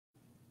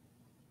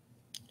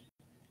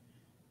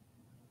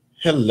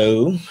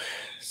Hello.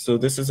 So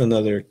this is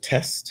another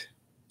test,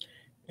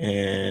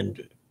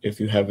 and if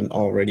you haven't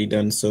already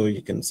done so,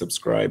 you can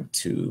subscribe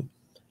to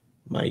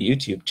my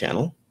YouTube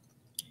channel.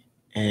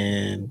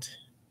 And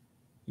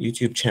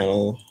YouTube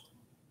channel,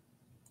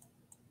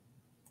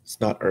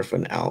 it's not Earth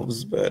and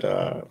Alves, but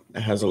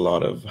it has a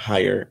lot of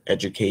higher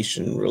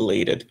education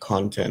related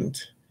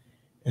content.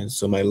 And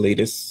so my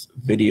latest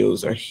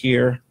videos are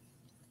here,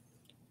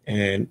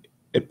 and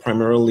it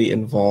primarily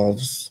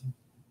involves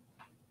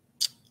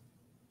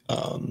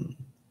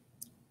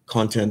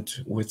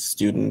content with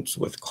students,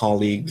 with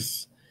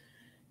colleagues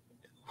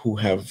who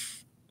have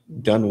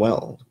done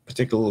well,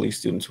 particularly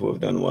students who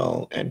have done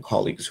well and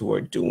colleagues who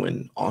are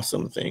doing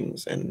awesome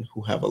things and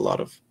who have a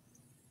lot of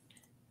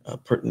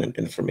pertinent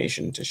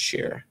information to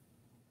share.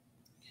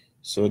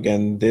 So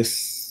again,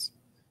 this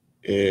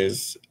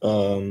is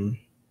a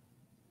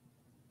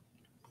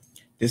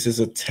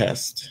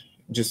test,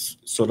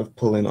 just sort of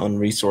pulling on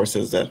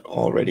resources that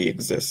already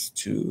exist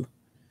to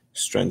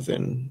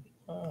strengthen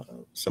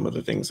some of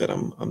the things that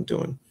I'm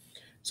doing.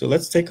 So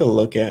let's take a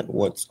look at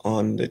what's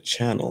on the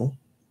channel.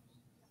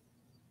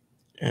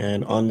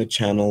 And on the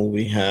channel,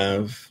 we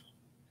have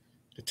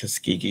the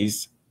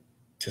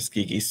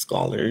Tuskegee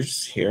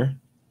scholars here.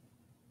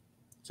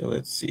 So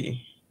let's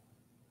see.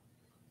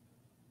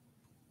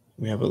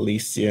 We have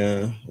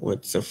Alicia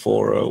with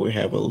Sephora. We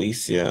have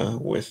Alicia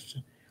with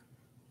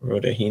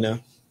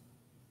Rodahina.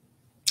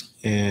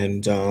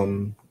 And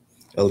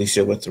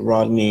Alicia with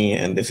Rodney.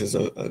 And this is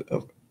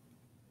a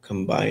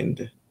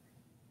combined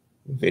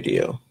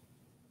video.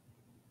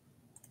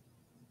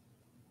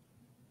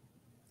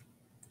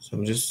 So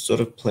I'm just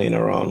sort of playing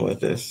around with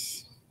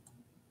this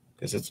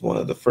because it's one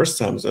of the first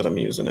times that I'm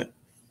using it.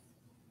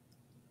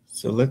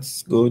 So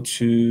let's go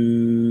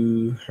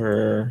to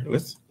her.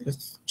 Let's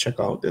check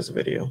out this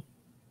video.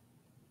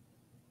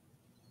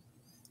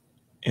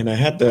 And I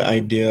had the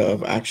idea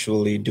of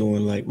actually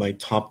doing like my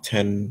top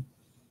 10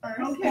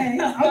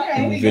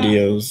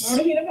 videos.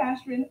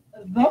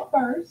 The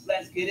first.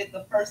 Let's get it.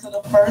 The first of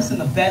the first and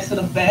the best of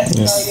the best.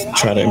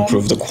 Let's try to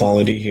improve the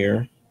quality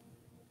here.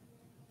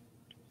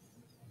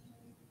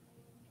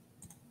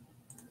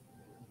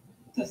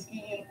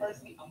 Tuskegee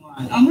University.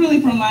 I'm really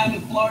from Miami,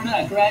 Florida.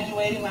 I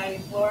graduated Miami,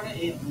 Florida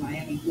in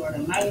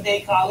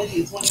Miami-Dade College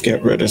in 2017. Let's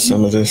get rid of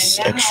some of this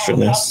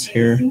extraness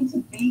here. Soon to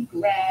be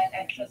grad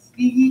at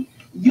Tuskegee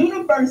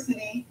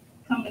University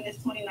coming this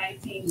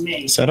 2019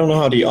 May. So I don't know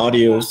how the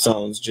audio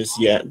sounds just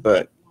yet,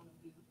 but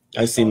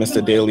I see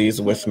Mr. Daly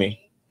is with me.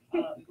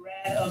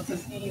 Grad of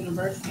Tuskegee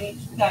University.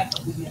 We got a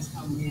couple of guests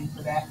coming in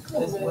for that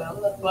as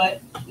well.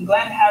 But I'm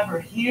glad to have her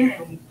here,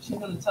 and she's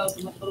going to tell us a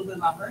little bit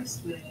about her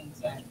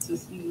experience at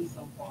Tuskegee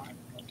so far.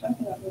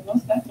 Definitely,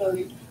 most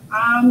definitely.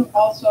 I'm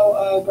also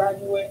a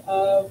graduate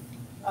of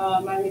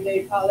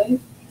Miami-Dade College,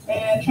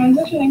 and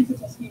transitioning to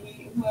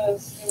Tuskegee it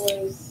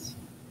was.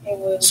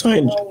 So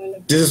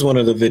this is one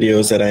of the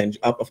videos that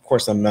of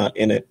course I'm not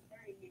in it.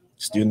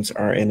 Students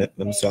are in it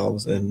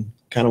themselves, and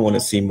kind of want to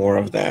see more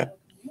of that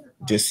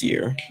this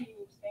year.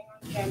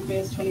 Staying on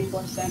campus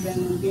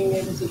 24/7, being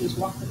able to just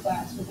walk to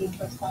class within the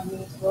first 5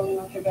 minutes, rolling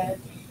out your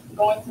bed,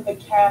 going to the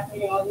caf,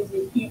 meeting all these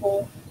new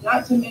people,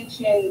 not to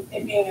mention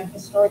it being a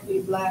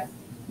historically Black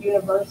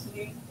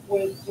university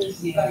with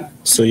just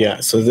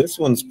so this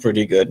one's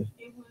pretty good.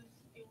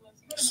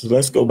 So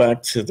let's go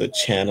back to the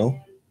channel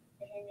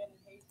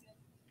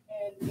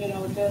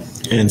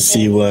and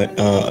see what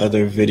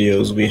other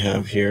videos we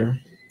have here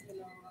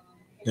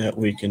that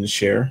we can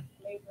share.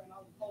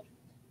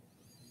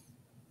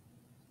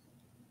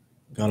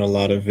 Got a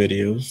lot of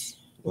videos,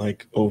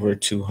 like over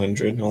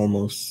 200,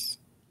 almost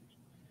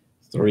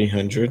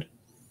 300.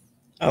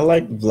 I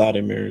like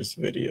Vladimir's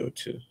video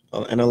too.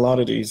 And a lot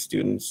of these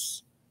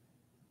students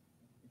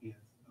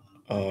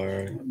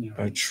are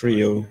a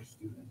trio.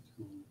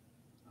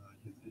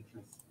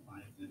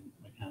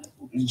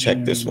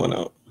 Check this one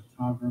out.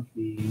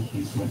 Photography.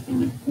 He's with the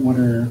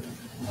reporter,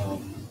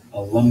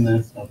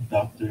 alumnus of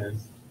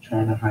Doctors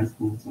Charter High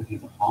School, so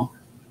he's a hawk,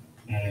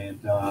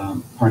 and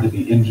part of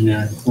the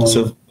engineering club.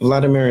 So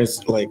Vladimir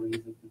is like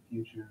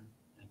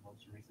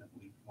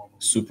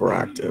super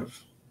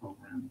active.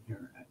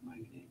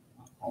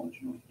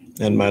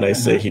 And might I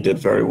say he did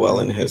very well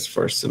in his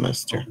first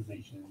semester.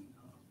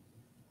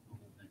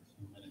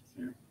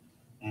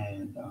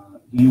 And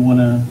do you want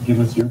to give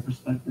us your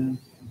perspective?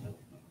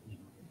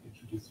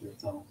 Introduce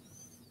yourself.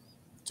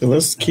 So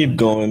let's keep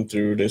going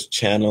through this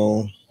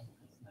channel.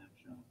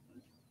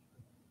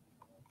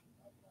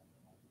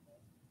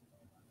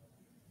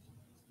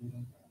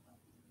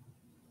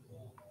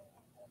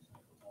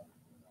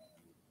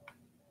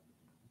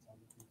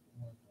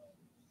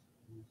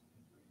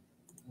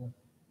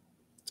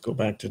 Let's go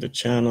back to the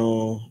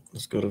channel.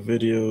 Let's go to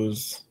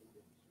videos.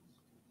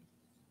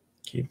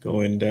 Keep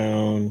going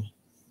down.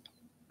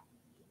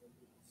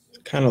 It's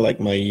kind of like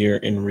my year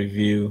in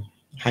review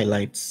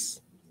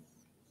highlights.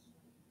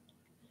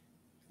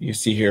 You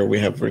see here we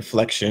have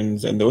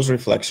reflections, and those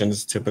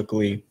reflections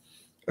typically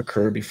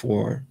occur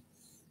before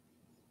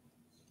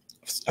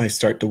I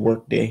start the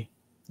workday.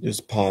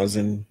 Just pause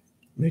and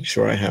make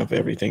sure I have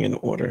everything in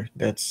order.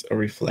 That's a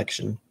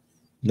reflection.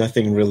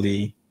 Nothing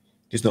really,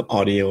 there's no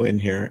audio in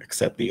here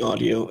except the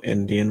audio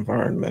and the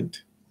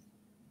environment.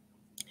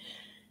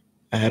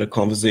 I had a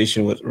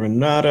conversation with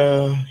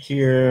Renata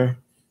here.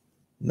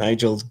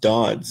 Nigel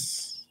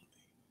Dodds,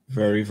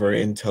 very,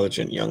 very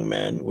intelligent young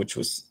man,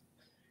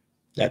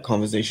 that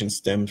conversation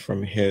stemmed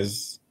from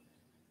his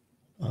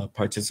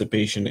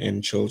participation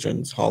in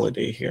Children's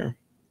Holiday here.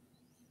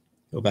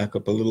 Go back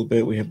up a little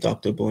bit. We have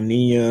Dr.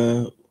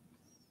 Bonilla,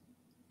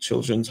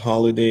 Children's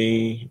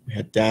Holiday. We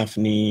had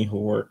Daphne, who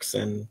works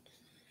in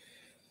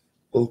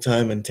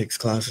full-time and takes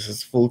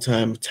classes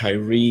full-time.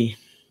 Tyree.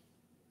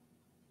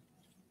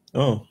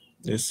 Oh,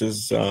 this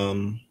is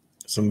some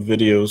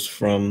videos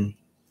from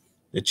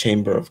the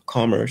Chamber of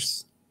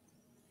Commerce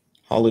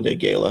Holiday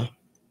Gala.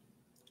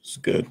 It's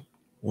good.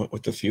 Went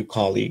with a few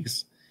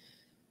colleagues.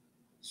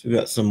 So we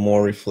got some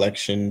more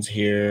reflections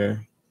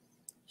here.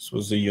 This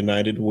was the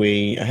United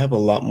Way. I have a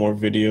lot more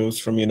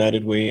videos from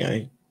United Way.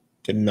 I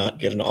did not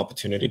get an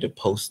opportunity to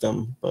post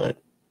them, but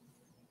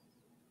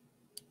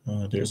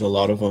there's a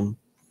lot of them.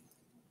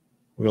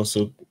 We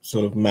also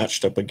sort of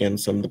matched up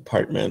against some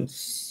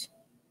departments,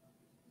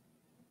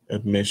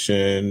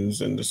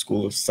 admissions and the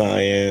School of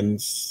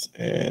Science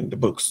and the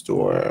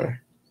bookstore,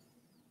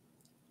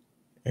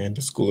 and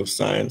the School of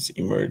Science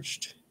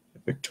emerged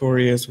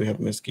victorious. We have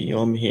Miss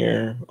Guillaume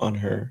here on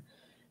her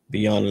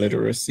Beyond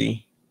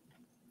Literacy,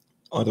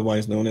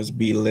 otherwise known as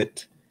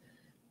B-Lit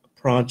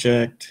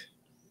project.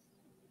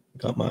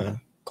 Got my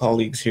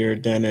colleagues here,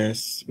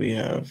 Dennis, we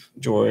have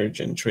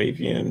George and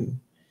Travian.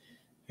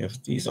 We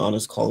have these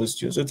honest college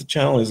students. The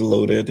channel is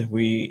loaded.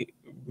 We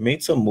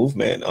made some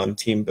movement on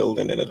team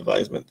building and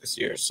advisement this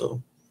year.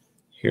 So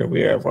here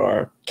we have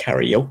our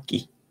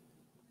karaoke.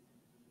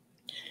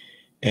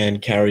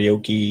 And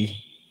karaoke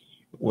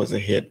was a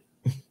hit.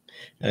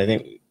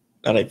 And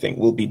I think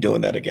we'll be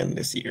doing that again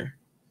this year.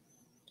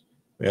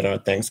 We had our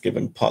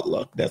Thanksgiving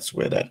potluck. That's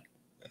where that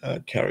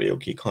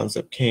karaoke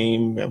concept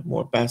came. We have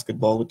more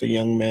basketball with the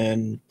young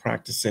men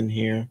practicing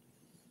here.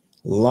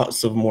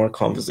 Lots of more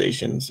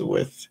conversations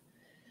with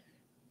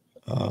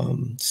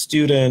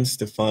students,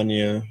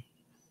 Stefania,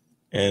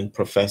 and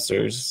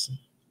professors.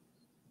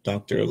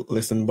 Dr.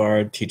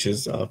 Lissenbard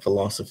teaches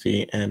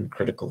philosophy and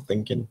critical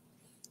thinking.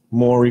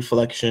 More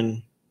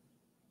reflection.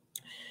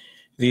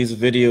 These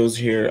videos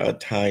here are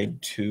tied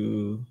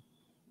to,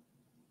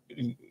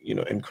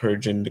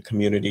 encouraging the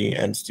community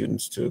and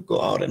students to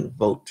go out and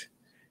vote.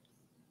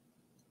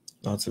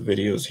 Lots of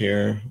videos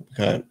here. We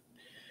got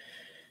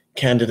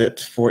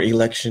candidates for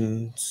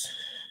elections,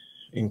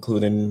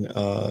 including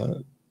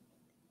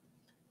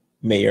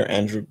Mayor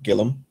Andrew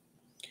Gillum.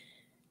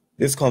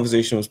 This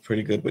conversation was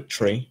pretty good with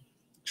Trey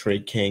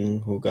King,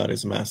 who got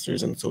his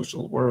master's in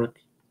social work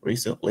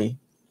recently.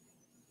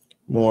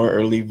 More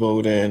early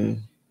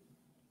voting,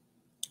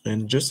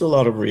 and just a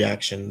lot of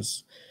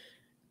reactions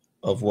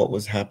of what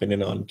was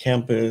happening on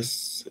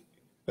campus.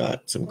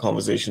 Got some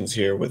conversations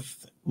here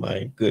with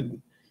my good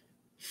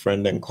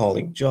friend and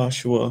colleague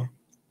Joshua.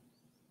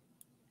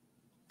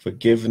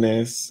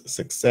 Forgiveness,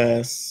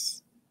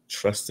 success,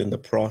 trust in the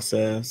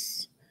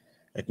process.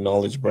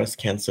 Acknowledge Breast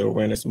Cancer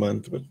Awareness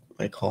Month with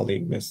my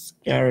colleague Miss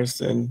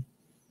Garrison.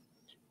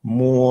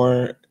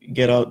 More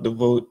get out the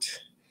vote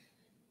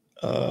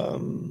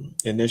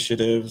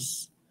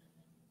initiatives.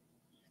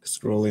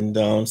 Scrolling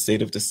down,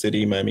 State of the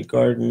City, Miami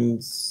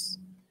Gardens,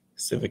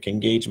 civic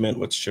engagement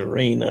with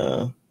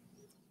Sharena,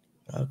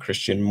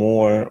 Christian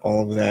Moore.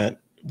 All of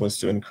that was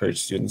to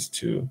encourage students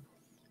to,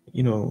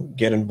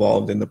 get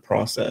involved in the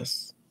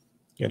process.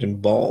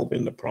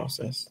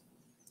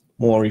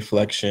 More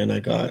reflection. I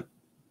got,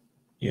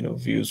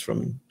 views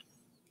from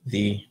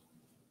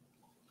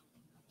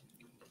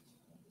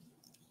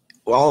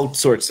all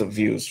sorts of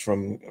views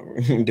from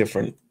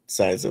different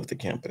sides of the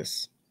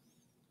campus.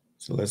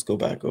 So let's go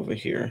back over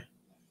here.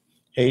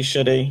 Hey,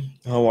 Shade,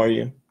 how are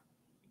you?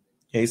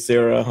 Hey,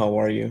 Sarah, how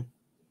are you?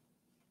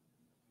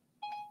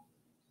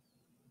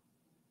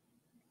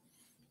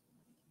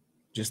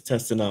 Just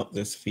testing out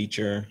this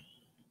feature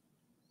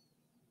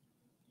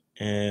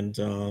and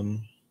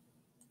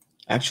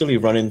actually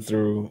running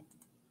through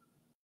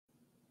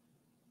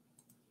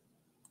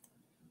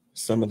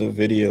some of the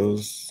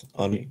videos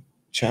on the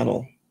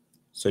channel.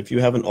 So if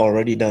you haven't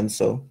already done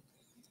so,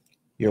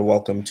 you're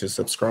welcome to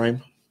subscribe.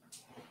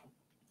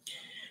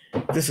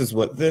 This is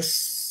what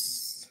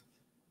this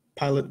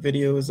pilot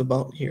video is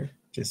about here.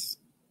 Just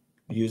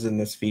using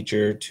this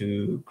feature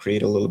to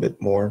create a little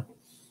bit more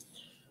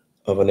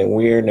of an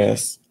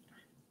awareness.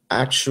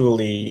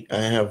 Actually,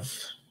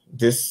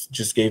 this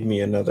just gave me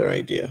another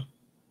idea.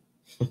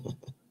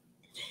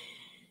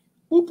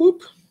 Whoop,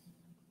 whoop.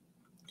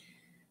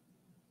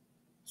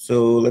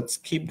 So let's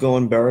keep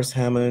going. Barris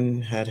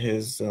Hammond had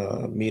his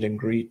meet and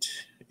greet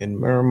in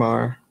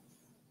Miramar.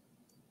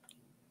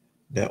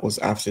 That was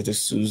after the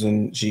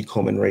Susan G.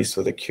 Komen Race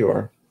for the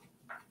Cure.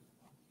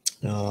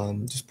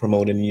 Just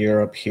promoting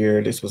Europe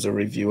here. This was a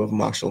review of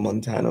Marshall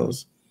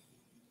Montano's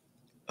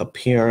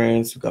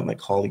appearance. We've got my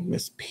colleague,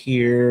 Miss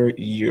Peer,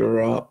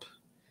 Europe.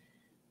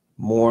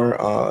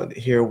 More,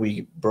 here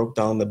we broke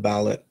down the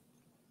ballot,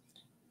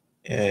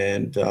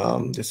 and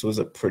this was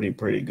a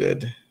pretty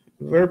good,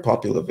 very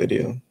popular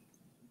video.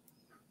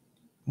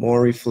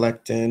 More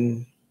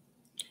reflecting.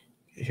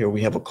 Here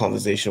we have a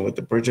conversation with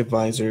the bridge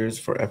advisors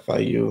for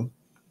FIU.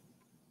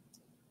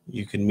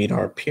 You can meet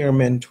our peer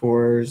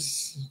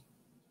mentors.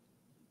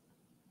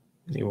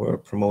 They were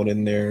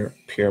promoting their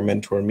peer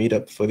mentor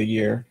meetup for the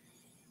year.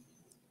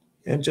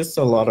 And just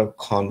a lot of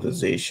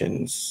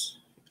conversations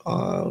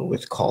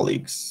with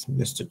colleagues,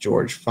 Mr.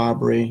 George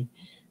Fabre,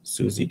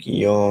 Susie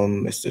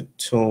Guillaume, Mr.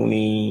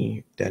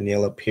 Tony,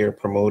 Daniela Peer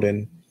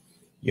promoting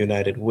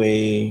United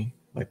Way,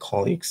 my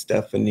colleague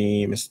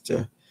Stephanie,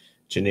 Mr.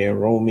 Janae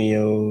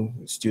Romeo,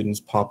 students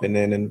popping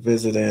in and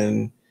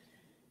visiting,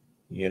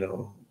 you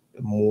know,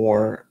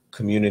 more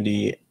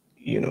community,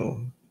 you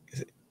know,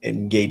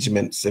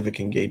 engagement, civic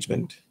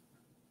engagement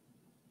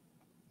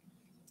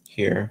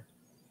here.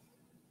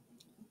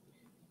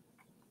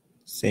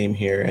 Same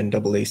here,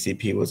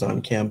 NAACP was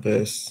on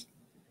campus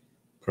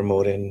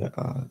promoting,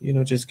 you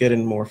know, just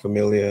getting more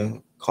familiar,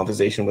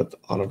 conversation with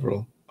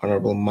Honorable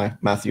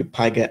Matthew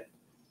Pygett,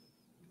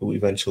 who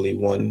eventually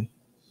won.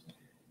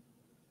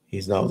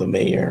 He's now the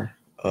mayor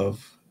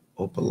of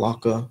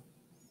Opelika.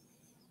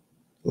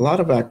 A lot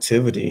of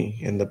activity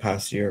in the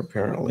past year,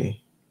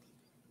 apparently.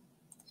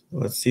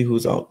 Let's see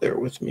who's out there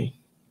with me.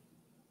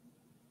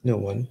 No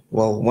one.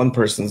 Well, one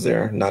person's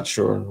there. Not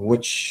sure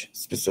which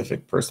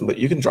specific person, but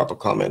you can drop a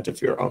comment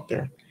if you're out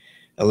there.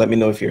 And let me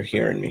know if you're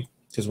hearing me.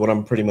 Because what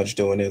I'm pretty much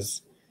doing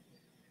is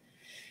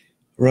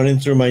running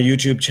through my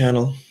YouTube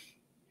channel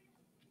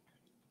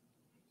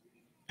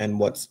and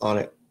what's on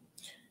it.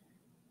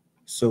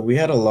 So we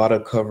had a lot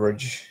of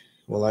coverage.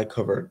 Well, I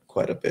covered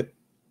quite a bit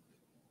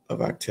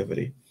of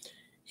activity.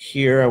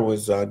 Here I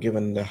was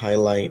given the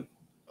highlight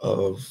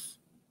of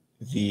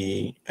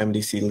the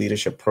MDC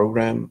leadership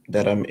program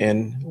that I'm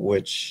in,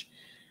 which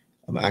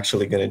I'm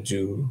actually going to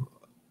do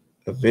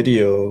a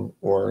video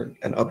or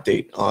an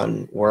update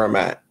on where I'm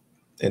at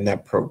in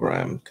that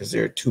program, because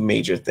there are two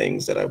major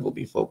things that I will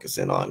be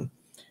focusing on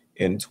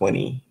in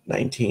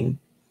 2019.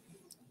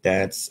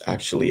 That's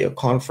actually a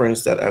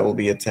conference that I will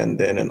be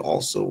attending, and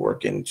also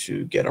working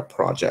to get a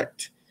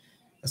project,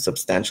 a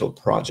substantial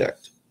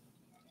project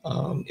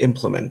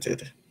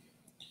implemented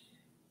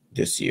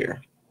this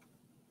year.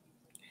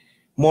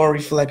 More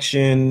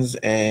reflections,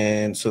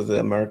 and so the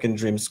American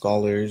Dream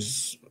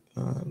Scholars,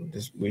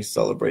 we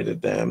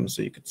celebrated them,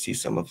 so you could see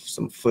some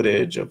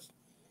footage of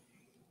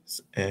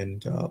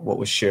and what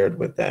was shared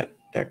with that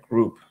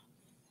group.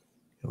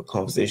 I have a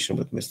conversation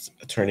with Miss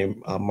Attorney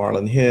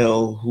Marlon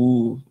Hill,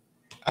 who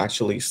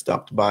actually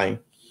stopped by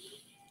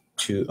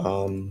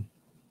to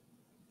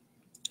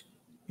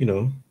you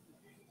know,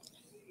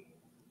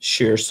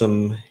 share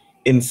some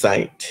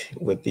insight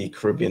with the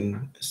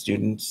Caribbean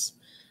students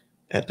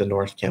at the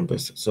North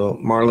Campus. So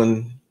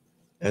Marlon,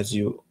 as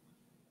you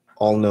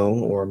all know,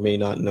 or may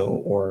not know,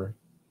 or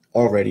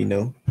already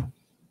know,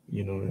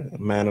 you know, a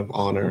man of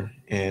honor,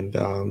 and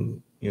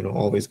you know,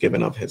 always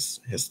giving up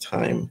his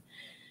time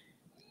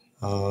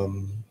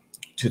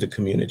to the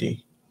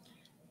community.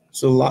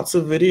 So lots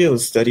of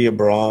videos, study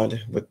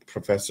abroad with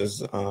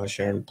professors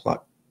Sharon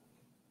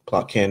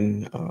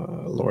Plotkin,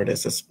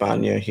 Lourdes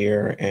Espana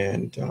here,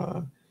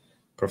 and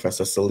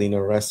Professor Selena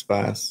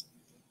Respas.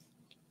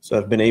 So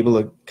I've been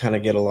able to kind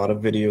of get a lot of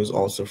videos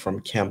also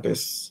from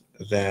campus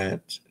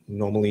that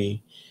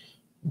normally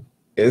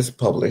is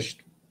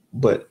published,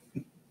 but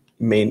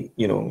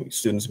you know,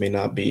 students may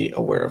not be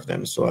aware of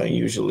them. So I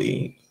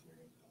usually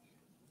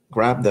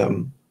grab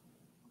them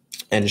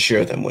and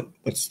share them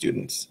with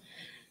students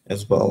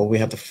as well. We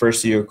have the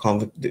first year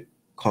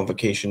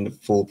convocation, the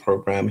full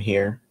program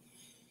here.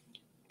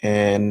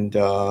 And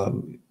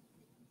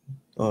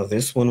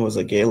this one was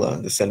a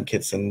gala, the St.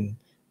 Kitts and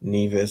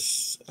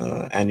Nevis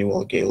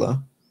annual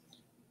gala.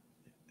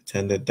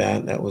 Attended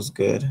that, that was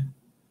good.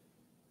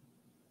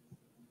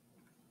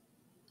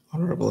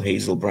 Honorable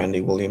Hazel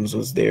Brandy Williams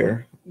was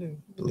there. I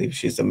believe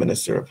she's the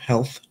Minister of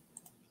Health.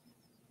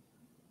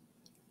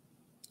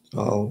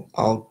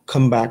 I'll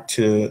come back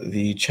to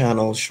the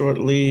channel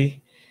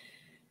shortly.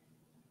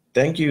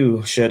 Thank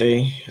you,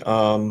 Shade.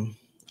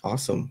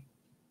 Awesome.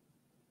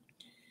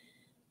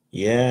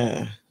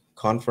 Yeah,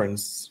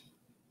 conference.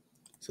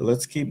 So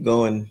let's keep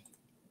going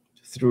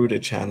through the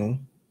channel.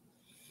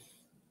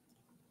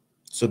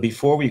 So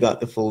before we got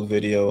the full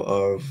video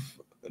of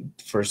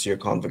first year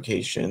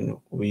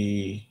convocation,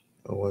 we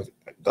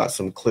got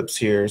some clips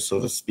here. So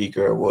the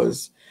speaker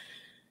was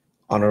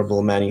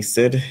Honorable Manny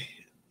Sid,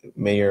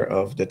 Mayor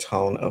of the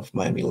town of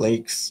Miami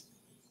Lakes.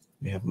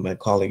 We have my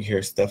colleague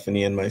here,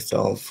 Stephanie, and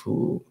myself,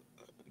 who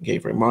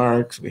gave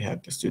remarks. We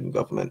had the student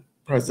government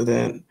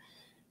president,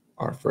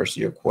 our first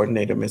year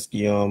coordinator, Ms.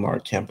 Guillaume, our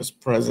campus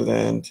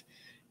president,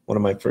 one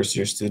of my first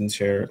year students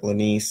here,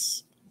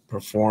 Lanice,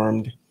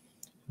 performed.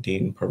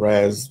 Dean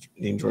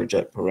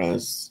Georgette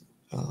Perez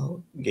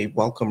gave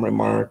welcome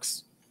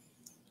remarks,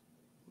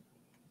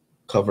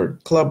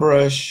 covered Club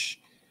Rush.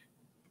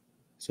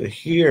 So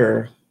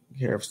here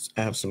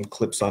I have some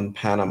clips on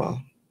Panama.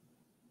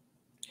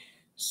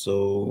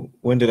 So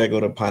when did I go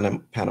to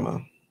Panama?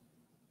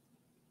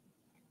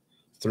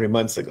 3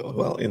 months ago.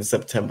 Well, in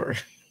September.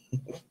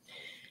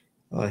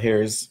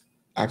 This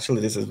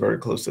is very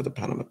close to the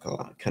Panama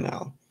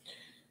Canal.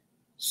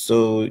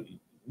 So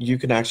you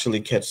can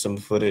actually catch some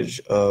footage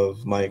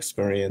of my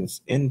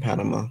experience in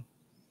Panama,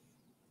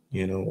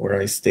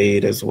 where I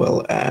stayed, as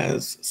well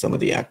as some of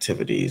the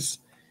activities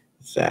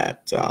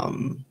that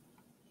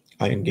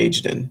I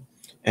engaged in.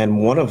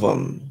 And one of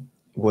them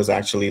was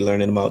actually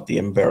learning about the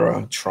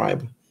Embera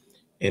tribe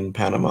in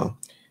Panama.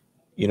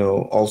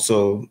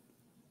 Also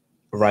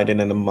riding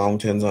in the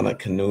mountains on a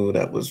canoe,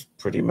 that was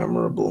pretty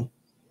memorable.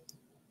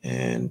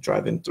 And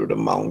driving through the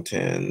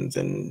mountains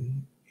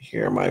and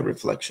hear my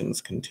reflections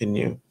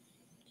continue.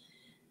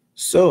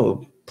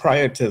 So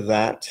prior to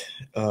that,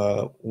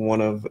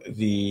 one of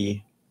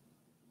the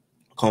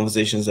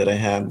conversations that I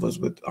had was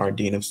with our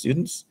Dean of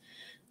Students,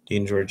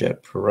 Dean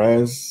Georgette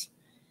Perez,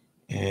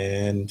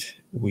 and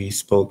we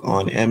spoke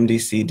on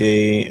MDC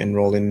Day,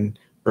 enrolling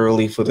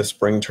early for the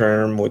spring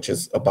term, which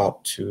is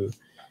about to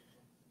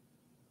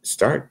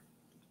start,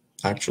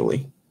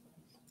 actually.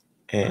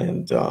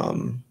 And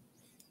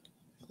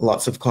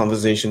lots of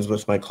conversations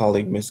with my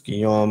colleague, Miss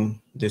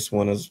Guillaume. This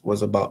one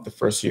was about the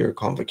first year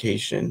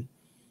convocation.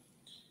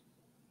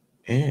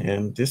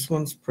 And this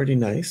one's pretty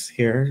nice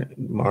here.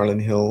 Marlon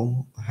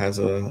Hill has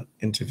a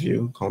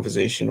interview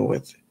conversation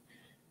with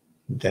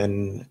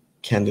then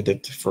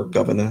candidate for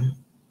governor,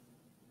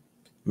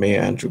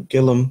 Mayor Andrew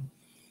Gillum.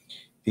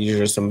 These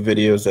are some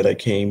videos that I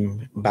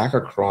came back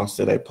across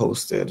that I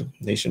posted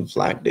Nation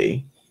Flag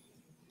Day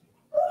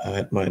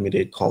at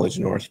Miami-Dade College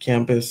North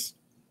Campus.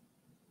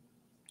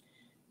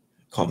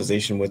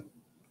 Conversation with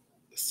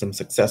some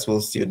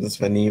successful students,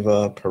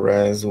 Vaniva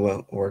Perez,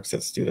 who works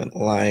at Student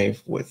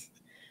Life, with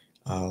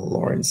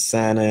Lauren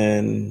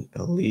Sannon,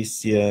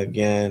 Alicia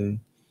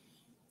again,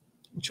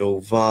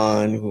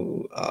 Jovan,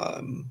 who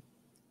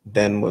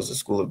then was a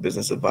School of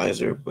Business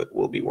advisor, but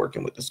will be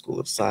working with the School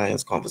of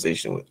Science.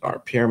 Conversation with our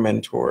peer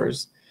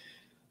mentors,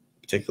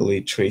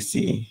 particularly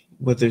Tracy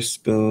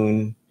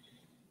Witherspoon,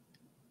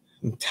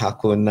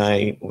 Taco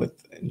Night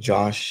with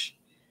Josh,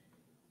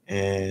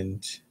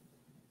 and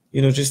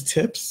just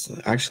tips.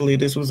 Actually,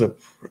 this was a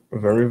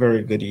very,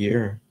 very good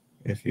year,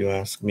 if you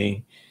ask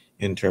me,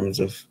 in terms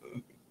of,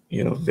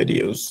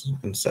 videos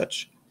and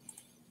such.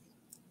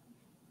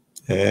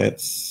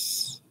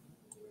 Let's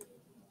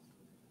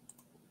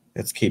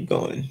keep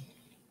going.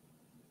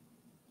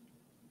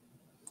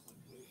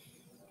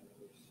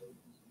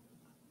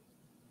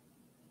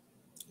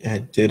 I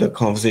did a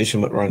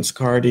conversation with Ron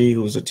Scardi,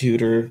 who's a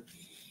tutor.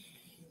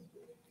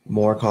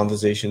 More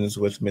conversations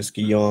with Miss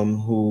Guillaume,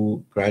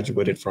 who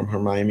graduated from her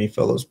Miami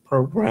Fellows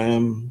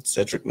program.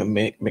 Cedric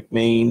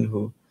McMain,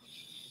 who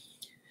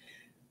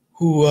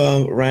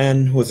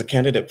was a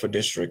candidate for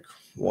District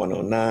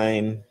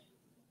 109.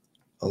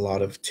 A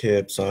lot of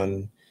tips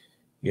on,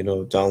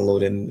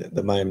 downloading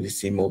the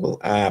MyMDC mobile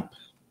app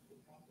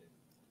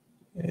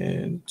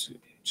and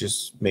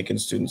just making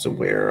students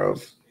aware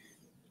of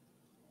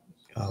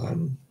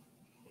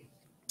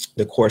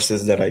the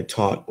courses that I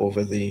taught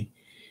over the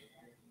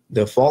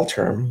fall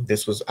term.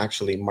 This was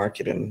actually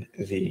marketing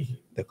the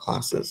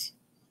classes.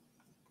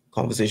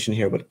 Conversation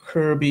here with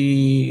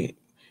Kirby,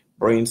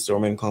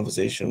 brainstorming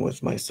conversation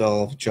with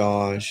myself,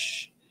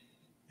 Josh,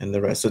 and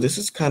the rest. So this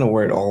is kind of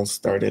where it all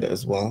started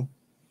as well.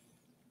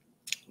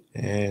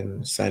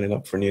 And signing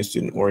up for new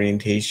student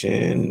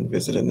orientation,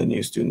 visiting the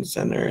new student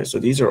center. So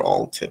these are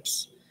all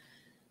tips.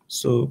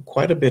 So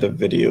quite a bit of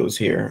videos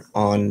here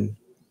on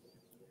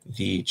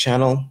the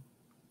channel.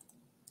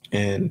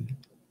 And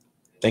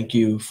thank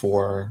you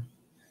for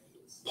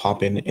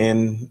popping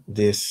in.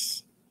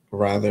 This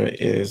rather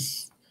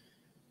is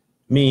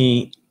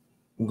me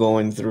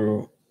going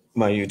through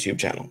my YouTube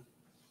channel.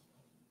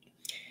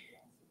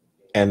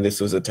 And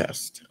this was a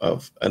test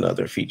of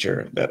another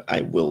feature that I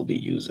will be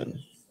using.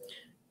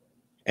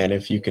 And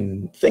if you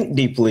can think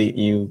deeply,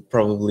 you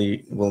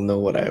probably will know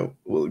what I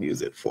will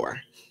use it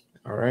for.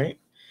 All right.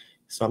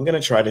 So I'm going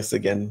to try this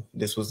again.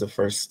 This was the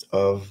first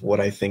of what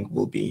I think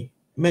will be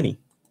many.